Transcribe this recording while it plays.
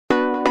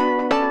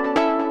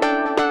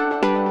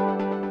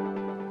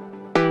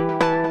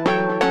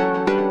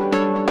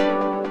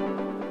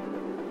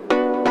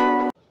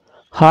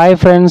Hi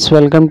friends,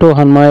 welcome to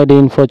హన్మాయిడ్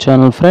info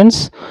channel.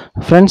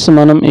 Friends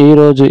మనం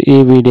ఈరోజు ఈ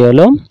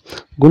వీడియోలో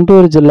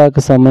గుంటూరు జిల్లాకు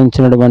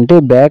సంబంధించినటువంటి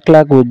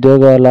బ్యాక్లాగ్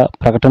ఉద్యోగాల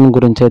ప్రకటన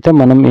గురించి అయితే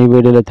మనం ఈ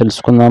వీడియోలో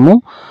తెలుసుకుందాము.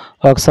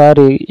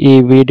 ఒకసారి ఈ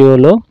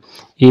వీడియోలో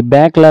ఈ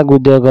బ్యాక్లాగ్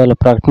ఉద్యోగాల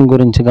ప్రకటన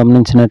గురించి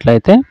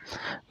గమనించినట్లయితే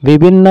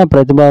విభిన్న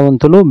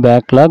ప్రతిభావంతులు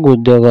బ్యాక్లాగ్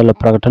ఉద్యోగాల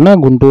ప్రకటన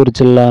గుంటూరు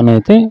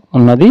జిల్లానైతే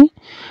ఉన్నది.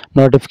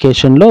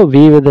 నోటిఫికేషన్లో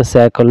వివిధ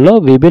శాఖల్లో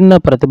విభిన్న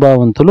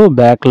ప్రతిభావంతులు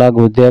బ్యాక్లాగ్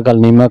ఉద్యోగాల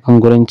నియామకం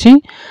గురించి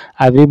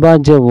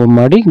అవిభాజ్య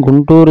ఉమ్మడి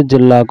గుంటూరు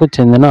జిల్లాకు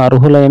చెందిన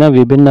అర్హులైన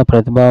విభిన్న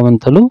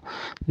ప్రతిభావంతులు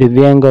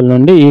దివ్యాంగుల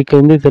నుండి ఈ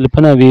క్రింది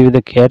తెలిపిన వివిధ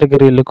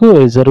కేటగిరీలకు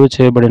రిజర్వ్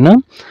చేయబడిన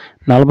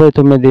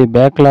 49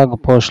 బ్యాక్లాగ్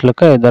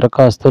పోస్టులకై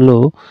దరఖాస్తులు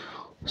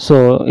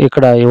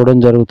ఇక్కడ ఇవ్వడం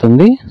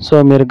జరుగుతుంది.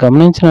 మీరు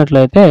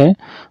గమనించినట్లయితే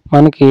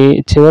మనకి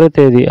చివరి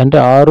తేదీ అంటే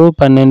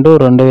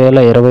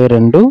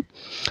 6/12/2022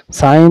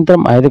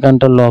 సాయంత్రం 5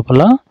 గంటల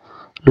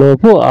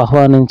లోపు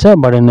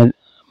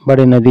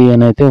ఆహ్వానించబడినది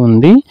అని అయితే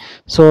ఉంది.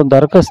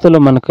 దరఖాస్తులు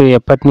మనకు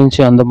ఎప్పటి నుంచి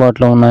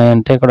అందుబాటులో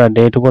ఉన్నాయంటే ఇక్కడ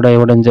డేట్ కూడా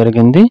ఇవ్వడం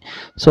జరిగింది.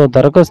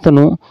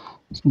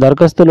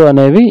 దరఖాస్తులు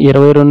అనేవి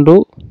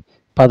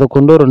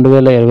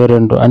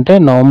 22/11/2022 అంటే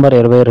నవంబర్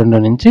 22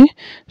 నుంచి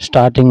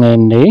స్టార్టింగ్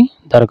అయింది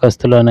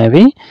దరఖాస్తులు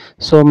అనేవి.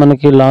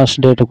 మనకి లాస్ట్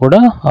డేట్ కూడా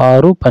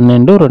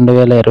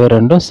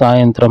 6/12/2022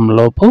 సాయంత్రం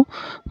లోపు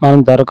మనం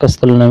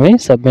దరఖాస్తులు అనేవి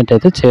సబ్మిట్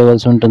అయితే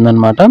చేయవలసి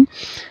ఉంటుందన్నమాట.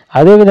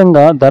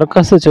 అదేవిధంగా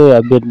దరఖాస్తు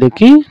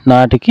చేసే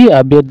నాటికి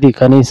అభ్యర్థి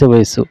కనీస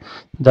వయసు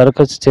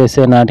దరఖాస్తు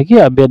చేసే నాటికి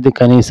అభ్యర్థి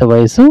కనీస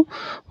వయసు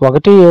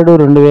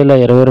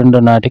 1/7/2022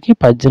 నాటికి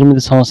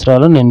 18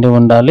 సంవత్సరాలు నిండి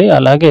ఉండాలి.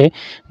 అలాగే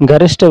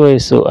గరిష్ట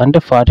వయసు అంటే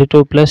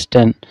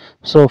 42+10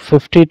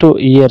 52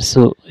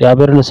 ఇయర్స్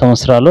 52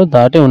 సంవత్సరాలు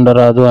దాటి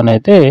ఉండరాదు అని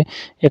అయితే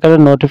ఇక్కడ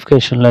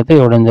నోటిఫికేషన్లు అయితే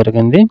ఇవ్వడం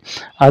జరిగింది.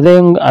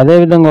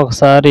 అదేవిధంగా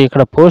ఒకసారి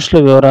ఇక్కడ పోస్టుల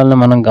వివరాలను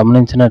మనం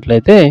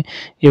గమనించినట్లయితే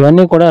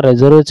ఇవన్నీ కూడా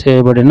రిజర్వ్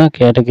చేయబడిన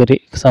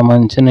కేటగిరీకి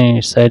సంబంధించిన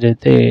సైడ్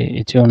అయితే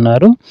ఇచ్చి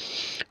ఉన్నారు.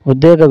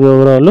 ఉద్యోగ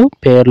వివరాలు,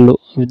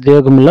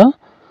 ఉద్యోగముల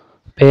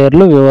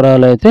పేర్లు,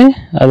 వివరాలు అయితే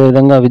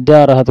అదేవిధంగా విద్యా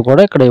అర్హత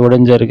కూడా ఇక్కడ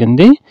ఇవ్వడం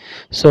జరిగింది.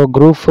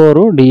 గ్రూప్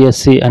 4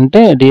 డిఎస్సి అంటే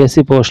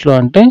డిఎస్సి పోస్టులు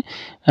అంటే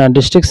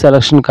డిస్ట్రిక్ట్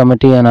సెలక్షన్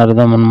కమిటీ అని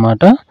అర్థం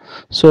అన్నమాట.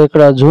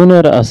 ఇక్కడ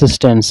జూనియర్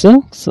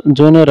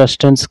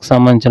అసిస్టెంట్స్కి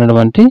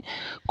సంబంధించినటువంటి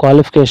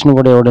క్వాలిఫికేషన్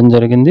కూడా ఇవ్వడం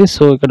జరిగింది.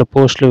 ఇక్కడ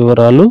పోస్టుల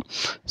వివరాలు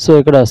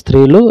ఇక్కడ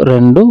స్త్రీలు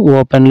 2,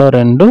 ఓపెన్లో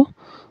 2.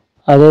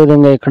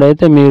 అదేవిధంగా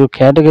ఇక్కడైతే మీరు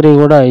కేటగిరీ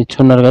కూడా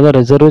ఇచ్చున్నారు కదా,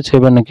 రిజర్వ్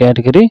చేయబడిన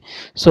కేటగిరీ.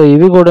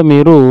 ఇవి కూడా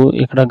మీరు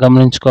ఇక్కడ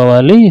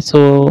గమనించుకోవాలి.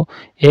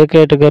 ఏ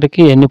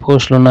కేటగిరీకి ఎన్ని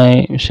పోస్టులు ఉన్నాయి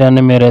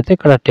విషయాన్ని మీరైతే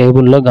ఇక్కడ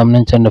టేబుల్లో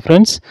గమనించండి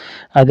ఫ్రెండ్స్.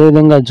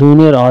 అదేవిధంగా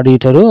జూనియర్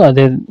ఆడిటరు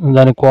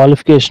దాని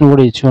క్వాలిఫికేషన్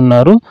కూడా ఇచ్చి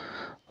ఉన్నారు.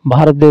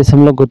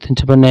 భారతదేశంలో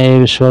గుర్తించబడిన ఏ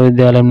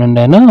విశ్వవిద్యాలయం నుండి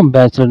అయినా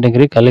బ్యాచిలర్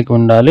డిగ్రీ కలిగి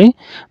ఉండాలి.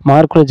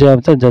 మార్కుల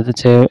జాబితా జత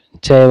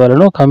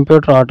చేయవలను.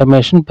 కంప్యూటర్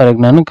ఆటోమేషన్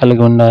పరిజ్ఞానం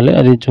కలిగి ఉండాలి.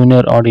 అది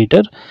జూనియర్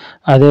ఆడిటర్.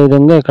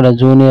 అదేవిధంగా ఇక్కడ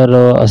జూనియర్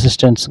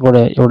అసిస్టెంట్స్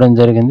కూడా ఇవ్వడం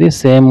జరిగింది,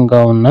 సేమ్గా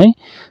ఉన్నాయి.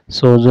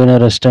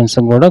 జూనియర్ అసిస్టెంట్స్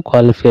కూడా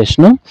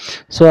క్వాలిఫికేషను.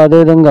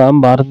 అదేవిధంగా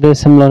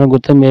భారతదేశంలోని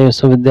గుర్తింపు ఏ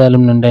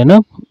విశ్వవిద్యాలయం నుండి అయినా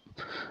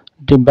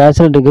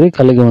బ్యాచిలర్ డిగ్రీ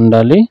కలిగి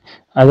ఉండాలి.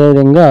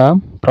 అదేవిధంగా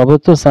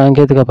ప్రభుత్వ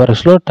సాంకేతిక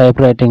పరీక్షలో టైప్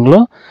రైటింగ్లో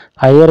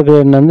హయ్యర్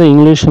గ్రేడ్ నందు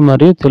ఇంగ్లీషు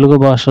మరియు తెలుగు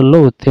భాషల్లో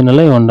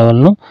ఉత్తీర్ణులై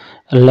ఉండవలను.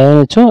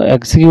 లేనచో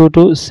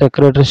executive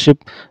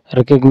secretaryship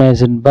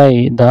recognised by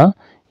the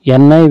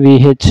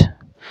NIVH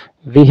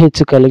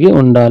కలిగి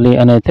ఉండాలి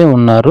అని అయితే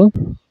ఉన్నారు.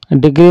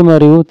 డిగ్రీ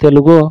మరియు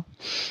తెలుగు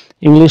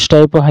ఇంగ్లీష్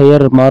టైప్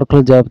హయ్యర్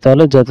మార్కుల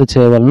జాబితాలో జత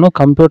చేయవలను.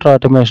 కంప్యూటర్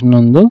ఆటోమేషన్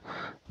నందు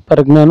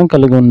పరిజ్ఞానం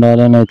కలిగి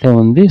ఉండాలి అని అయితే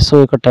ఉంది.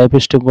 ఇక్కడ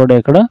టైపిస్ట్ కూడా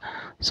ఇక్కడ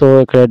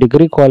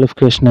డిగ్రీ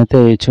క్వాలిఫికేషన్ అయితే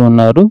ఇచ్చి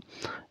ఉన్నారు.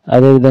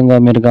 అదేవిధంగా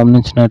మీరు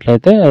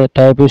గమనించినట్లయితే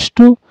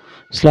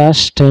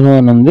టైపిస్టు/స్టెనో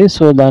అని ఉంది.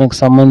 దానికి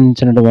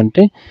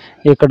సంబంధించినటువంటి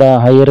ఇక్కడ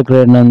హయ్యర్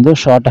గ్రేడ్ నందు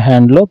షార్ట్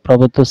హ్యాండ్లో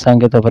ప్రభుత్వ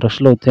సాంకేతిక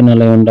పరీక్షలో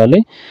ఉత్తీర్ణులై ఉండాలి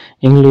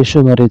ఇంగ్లీషు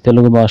మరియు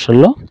తెలుగు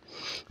భాషల్లో.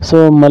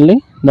 మళ్ళీ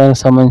దానికి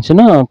సంబంధించిన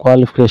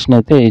క్వాలిఫికేషన్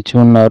అయితే ఇచ్చి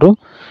ఉన్నారు.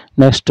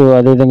 నెక్స్ట్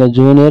అదేవిధంగా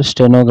జూనియర్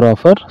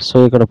స్టెనోగ్రాఫర్.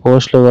 ఇక్కడ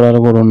పోస్టుల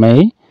వివరాలు కూడా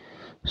ఉన్నాయి.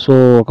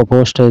 ఒక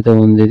పోస్ట్ అయితే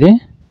ఉంది. ఇది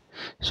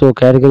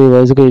కేటగిరీ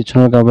వైజ్గా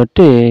ఇచ్చినారు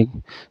కాబట్టి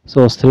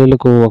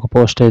స్త్రీలకు ఒక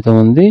పోస్ట్ అయితే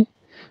ఉంది.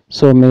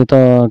 మిగతా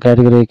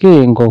కేటగిరీకి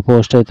ఇంకొక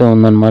పోస్ట్ అయితే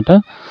ఉందన్నమాట.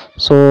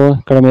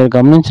 ఇక్కడ మీరు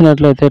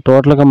గమనించినట్లయితే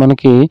టోటల్గా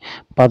మనకి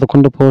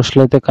 11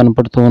 పోస్టులు అయితే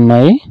కనపడుతూ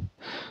ఉన్నాయి.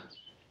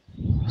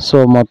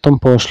 మొత్తం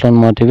పోస్టులు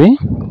అన్నమాట ఇవి.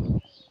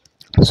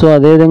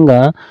 అదేవిధంగా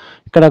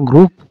ఇక్కడ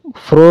గ్రూప్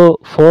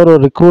 4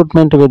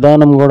 రిక్రూట్మెంట్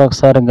విధానం కూడా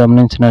ఒకసారి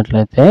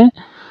గమనించినట్లయితే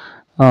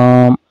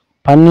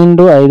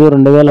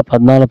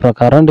 12/5/2014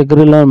 ప్రకారం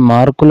డిగ్రీలో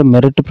మార్కుల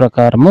మెరిట్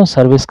ప్రకారము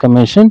సర్వీస్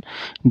కమిషన్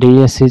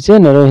డిఎస్సిచే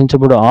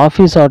నిర్వహించబడు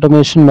ఆఫీస్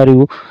ఆటోమేషన్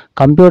మరియు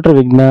కంప్యూటర్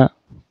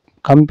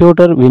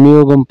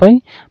వినియోగంపై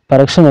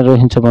పరీక్ష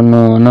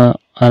నిర్వహించబడును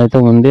అయితే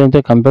ఉంది. అంటే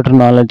కంప్యూటర్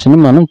నాలెడ్జ్ని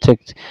మనం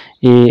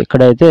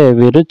ఇక్కడైతే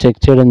వీరు చెక్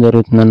చేయడం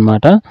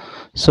జరుగుతుందన్నమాట.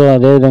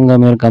 అదేవిధంగా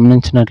మీరు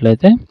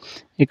గమనించినట్లయితే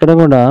ఇక్కడ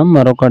కూడా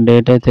మరొక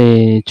డేట్ అయితే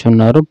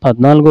ఇచ్చున్నారు.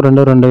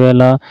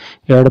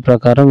 14/2/2007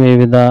 ప్రకారం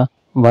వివిధ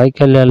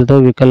వైకల్యాలతో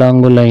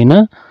వికలాంగులైన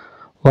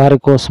వారి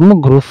కోసము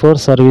గ్రూప్ 4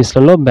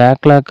 సర్వీసులలో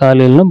బ్యాక్లాగ్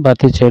ఖాళీలను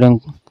భర్తీ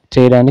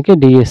చేయడానికి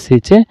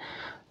డిఎస్సిచే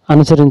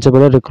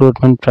అనుసరించబడే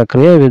రిక్రూట్మెంట్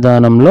ప్రక్రియ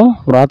విధానంలో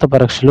వ్రాత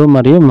పరీక్షలు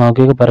మరియు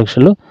మౌఖిక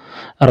పరీక్షలు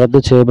రద్దు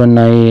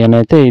చేయబడినాయి అని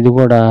అయితే ఇది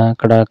కూడా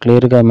ఇక్కడ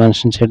క్లియర్గా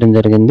మెన్షన్ చేయడం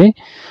జరిగింది.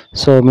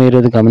 సో మీరు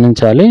ఇది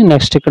గమనించాలి.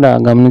 నెక్స్ట్ ఇక్కడ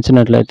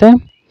గమనించినట్లయితే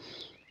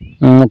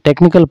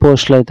టెక్నికల్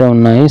పోస్టులు అయితే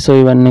ఉన్నాయి. సో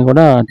ఇవన్నీ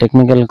కూడా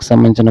టెక్నికల్కి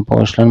సంబంధించిన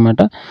పోస్టులు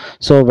అనమాట.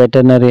 సో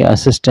వెటర్నరీ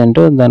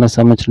అసిస్టెంట్, దానికి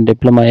సంబంధించిన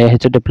డిప్లొమా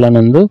ఏహెచ్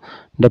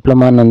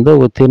డిప్లొమా నందు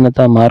ఉత్తీర్ణత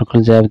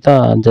మార్కుల జాబితా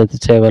జత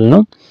చేయవలను.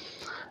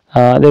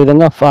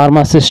 అదేవిధంగా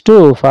ఫార్మసిస్ట్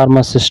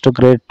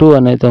గ్రేడ్ 2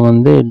 అని అయితే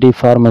ఉంది. D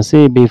pharmacy,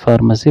 B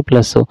pharmacy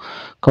plus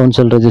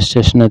council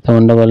registration అయితే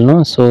ఉండవలను.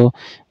 సో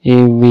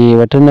ఇవి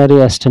వెటర్నరీ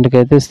అసిస్టెంట్కి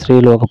అయితే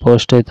స్త్రీలు ఒక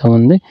పోస్ట్ అయితే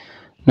ఉంది.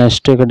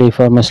 నెక్స్ట్ ఇక్కడ డి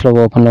ఫార్మసీలో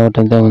ఓపెన్లో ఒకటి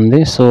అయితే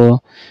ఉంది.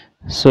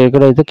 సో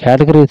ఇక్కడైతే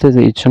కేటగిరీ అయితే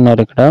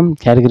ఇచ్చున్నారు. ఇక్కడ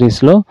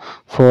కేటగిరీస్లో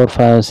 4,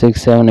 5, 6,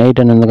 7, 8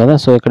 అని ఉంది కదా.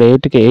 సో ఇక్కడ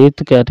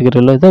 8th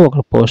కేటగిరీలో అయితే ఒక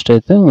పోస్ట్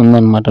అయితే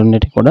ఉందన్నమాట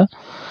అన్నిటికీ కూడా.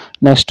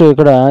 నెక్స్ట్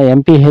ఇక్కడ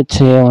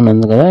ఎంపీహెచ్ఏ అని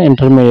ఉంది కదా,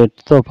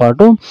 ఇంటర్మీడియట్తో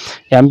పాటు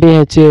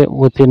ఎంపీహెచ్ఏ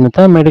ఉత్తీర్ణత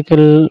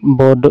మెడికల్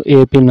బోర్డు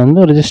ఏపీ నందు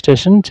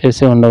రిజిస్ట్రేషన్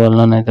చేసి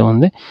ఉండవాలని అయితే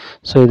ఉంది.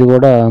 సో ఇది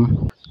కూడా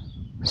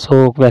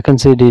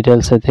వేకెన్సీ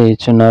డీటెయిల్స్ అయితే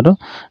ఇచ్చున్నారు.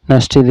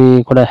 నెక్స్ట్ ఇది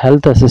కూడా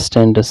health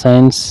assistant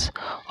science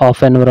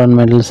of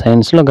environmental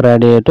సైన్స్లో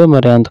గ్రాడ్యుయేట్,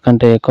 మరి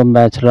అంతకంటే ఎక్కువ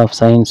bachelor of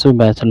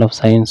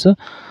science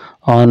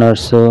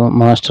honours,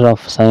 master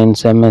of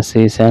science,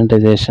 MSc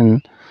sanitization,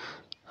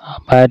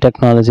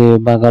 biotechnology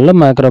విభాగాల్లో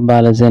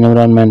microbiology,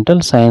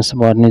 environmental science,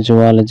 botany,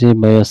 zoology,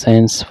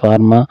 bioscience,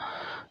 pharma,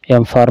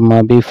 MPharm,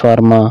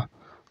 B Pharma.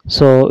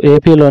 So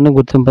ఏపీలోని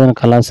గుర్తింపు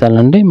కళాశాల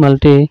నుండి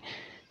multi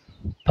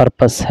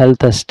purpose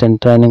health assistant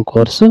training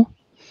course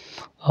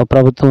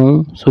ప్రభుత్వం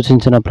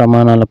సూచించిన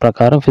ప్రమాణాల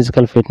ప్రకారం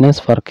physical fitness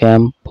for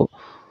camp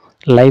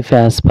life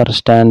as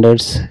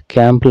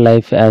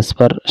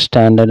per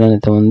standard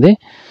అనేది ఉంది.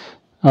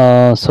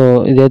 సో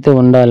ఇదైతే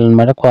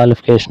ఉండాలన్నమాట,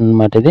 క్వాలిఫికేషన్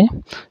అనమాట ఇది.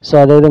 సో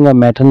అదేవిధంగా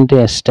మెటర్నిటీ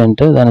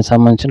అసిస్టెంట్, దానికి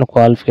సంబంధించిన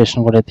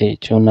క్వాలిఫికేషన్ కూడా అయితే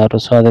ఇచ్చి ఉన్నారు.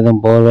 సో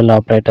అదేవిధంగా borewell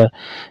operator,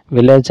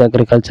 village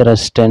agriculture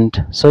assistant.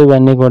 So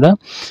ఇవన్నీ కూడా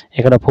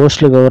ఇక్కడ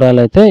పోస్టుల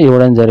వివరాలు అయితే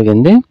ఇవ్వడం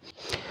జరిగింది.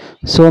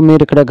 సో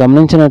మీరు ఇక్కడ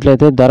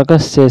గమనించినట్లయితే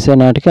దరఖాస్తు చేసే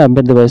నాటికి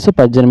అభ్యర్థి వయసు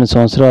 18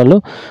 సంవత్సరాలు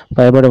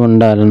పైబడి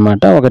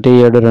ఉండాలన్నమాట.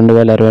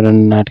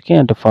 1/7/2022 నాటికి,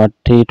 అంటే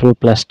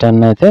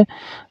 42+10 అయితే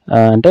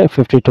అంటే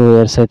 52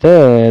 ఇయర్స్ అయితే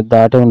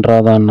దాటి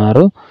ఉండరాదు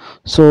అన్నారు.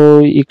 సో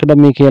ఇక్కడ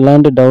మీకు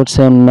ఎలాంటి డౌట్స్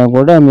ఏమన్నా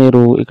కూడా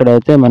మీరు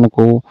ఇక్కడైతే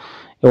మనకు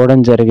ఇవ్వడం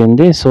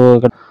జరిగింది.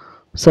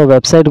 సో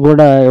వెబ్సైట్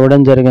కూడా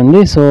ఇవ్వడం జరిగింది.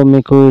 సో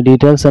మీకు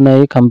డీటెయిల్స్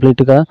అనేవి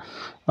కంప్లీట్గా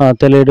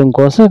తెలియడం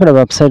కోసం ఇక్కడ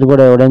వెబ్సైట్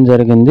కూడా ఇవ్వడం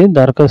జరిగింది.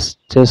 దరఖాస్తు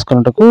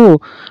చేసుకున్నట్టుకు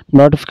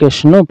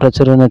నోటిఫికేషన్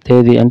ప్రచురణ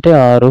తేదీ అంటే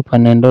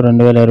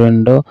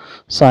 6/12/2022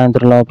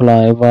 సాయంత్రం లోపల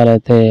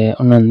ఇవ్వాలైతే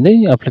ఉన్నది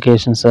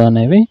అప్లికేషన్స్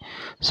అనేవి.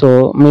 సో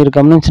మీరు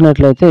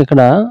గమనించినట్లయితే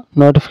ఇక్కడ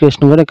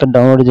నోటిఫికేషన్ కూడా ఇక్కడ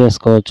డౌన్లోడ్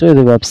చేసుకోవచ్చు.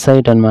 ఇది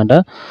వెబ్సైట్ అనమాట.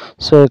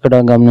 సో ఇక్కడ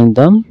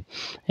గమనిద్దాం.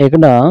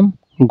 ఇక్కడ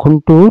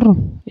Guntur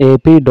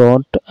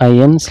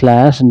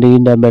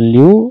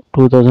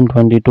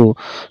ap.in/dw2022.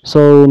 సో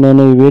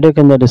నేను ఈ వీడియో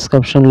కింద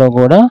డిస్క్రిప్షన్లో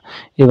కూడా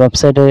ఈ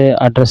వెబ్సైట్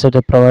అడ్రస్ అయితే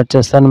ప్రొవైడ్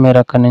చేస్తాను. మీరు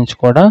అక్కడి నుంచి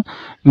కూడా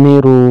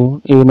మీరు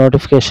ఈ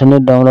నోటిఫికేషన్ని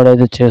డౌన్లోడ్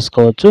అయితే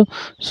చేసుకోవచ్చు.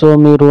 సో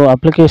మీరు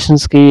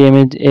అప్లికేషన్స్కి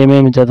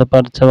ఏమేమి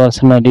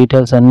జతపరచవలసిన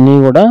డీటెయిల్స్ అన్నీ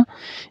కూడా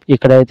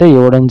ఇక్కడైతే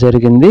ఇవ్వడం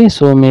జరిగింది.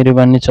 సో మీరు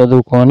ఇవన్నీ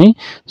చదువుకొని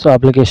సో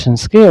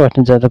అప్లికేషన్స్కి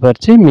వాటిని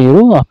జతపరిచి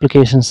మీరు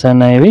అప్లికేషన్స్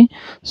అనేవి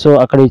సో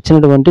అక్కడ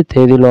ఇచ్చినటువంటి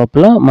తేదీ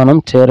లోపల మనం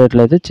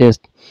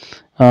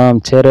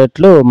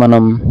చేరేట్లు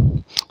మనం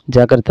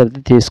జాగ్రత్త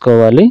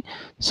తీసుకోవాలి.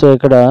 సో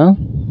ఇక్కడ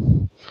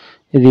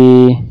ఇది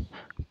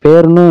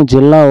పేరును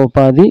జిల్లా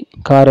ఉపాధి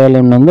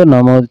కార్యాలయం నందు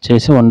నమోదు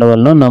చేసి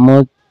ఉండవలను.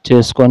 నమోదు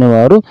చేసుకొని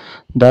వారు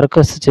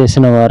దరఖాస్తు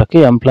చేసిన వారికి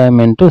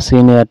ఎంప్లాయ్మెంట్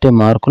సీనియారిటీ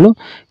మార్కులు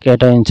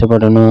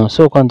కేటాయించబడును.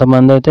 సో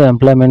కొంతమంది అయితే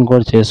ఎంప్లాయ్మెంట్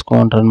కూడా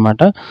చేసుకుంటారు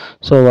అనమాట.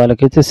 సో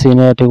వాళ్ళకైతే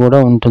సీనియారిటీ కూడా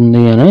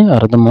ఉంటుంది అని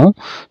అర్థము.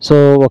 సో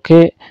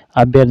ఒకే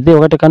అభ్యర్థి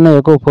ఒకటి కన్నా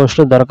ఎక్కువ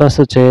పోస్టులు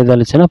దరఖాస్తు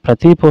చేయదలిచిన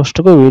ప్రతి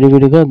పోస్టుకు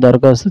విడివిడిగా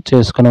దరఖాస్తు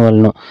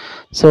చేసుకునేవాళ్ళను.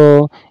 సో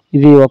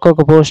ఇది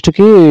ఒక్కొక్క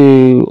పోస్ట్కి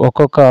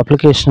ఒక్కొక్క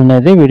అప్లికేషన్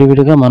అనేది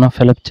విడివిడిగా మనం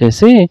ఫిలప్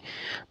చేసి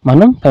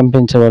మనం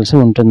పంపించవలసి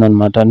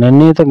ఉంటుందన్నమాట.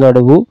 నిర్ణీత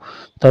గడువు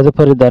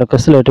తదుపరి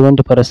దరఖాస్తులు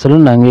ఎటువంటి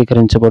పరిస్థితులను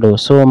అంగీకరించబడవు.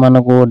 సో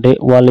మనకు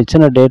వాళ్ళు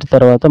ఇచ్చిన డేట్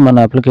తర్వాత మన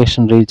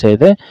అప్లికేషన్ రీచ్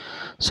అయితే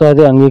సో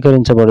అది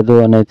అంగీకరించబడదు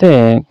అని అయితే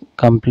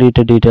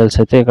కంప్లీట్ డీటెయిల్స్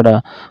అయితే ఇక్కడ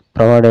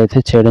ప్రొవైడ్ అయితే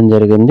చేయడం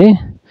జరిగింది.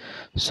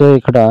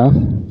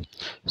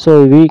 సో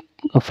ఇవి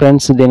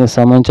ఫ్రెండ్స్, దీనికి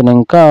సంబంధించిన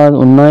ఇంకా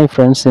ఉన్నాయి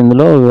ఫ్రెండ్స్,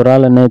 ఇందులో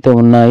వివరాలు అయితే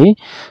ఉన్నాయి.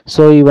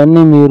 సో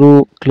ఇవన్నీ మీరు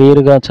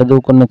క్లియర్గా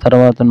చదువుకున్న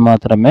తర్వాత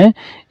మాత్రమే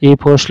ఈ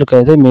పోస్టులకు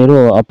అయితే మీరు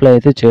అప్లై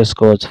అయితే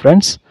చేసుకోవచ్చు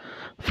ఫ్రెండ్స్.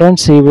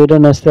 ఈ వీడియో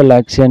నచ్చితే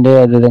లైక్ చేయండి,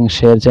 అదేవిధంగా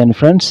షేర్ చేయండి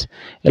ఫ్రెండ్స్.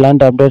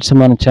 ఇలాంటి అప్డేట్స్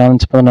మన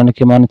ఛానల్స్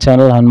పొందడానికి మన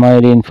ఛానల్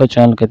హనుమాయిడి ఇన్ఫో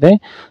ఛానల్కి అయితే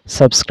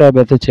సబ్స్క్రైబ్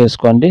అయితే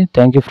చేసుకోండి.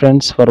 Thank you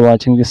friends for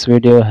watching this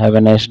video. Have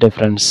a nice day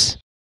friends.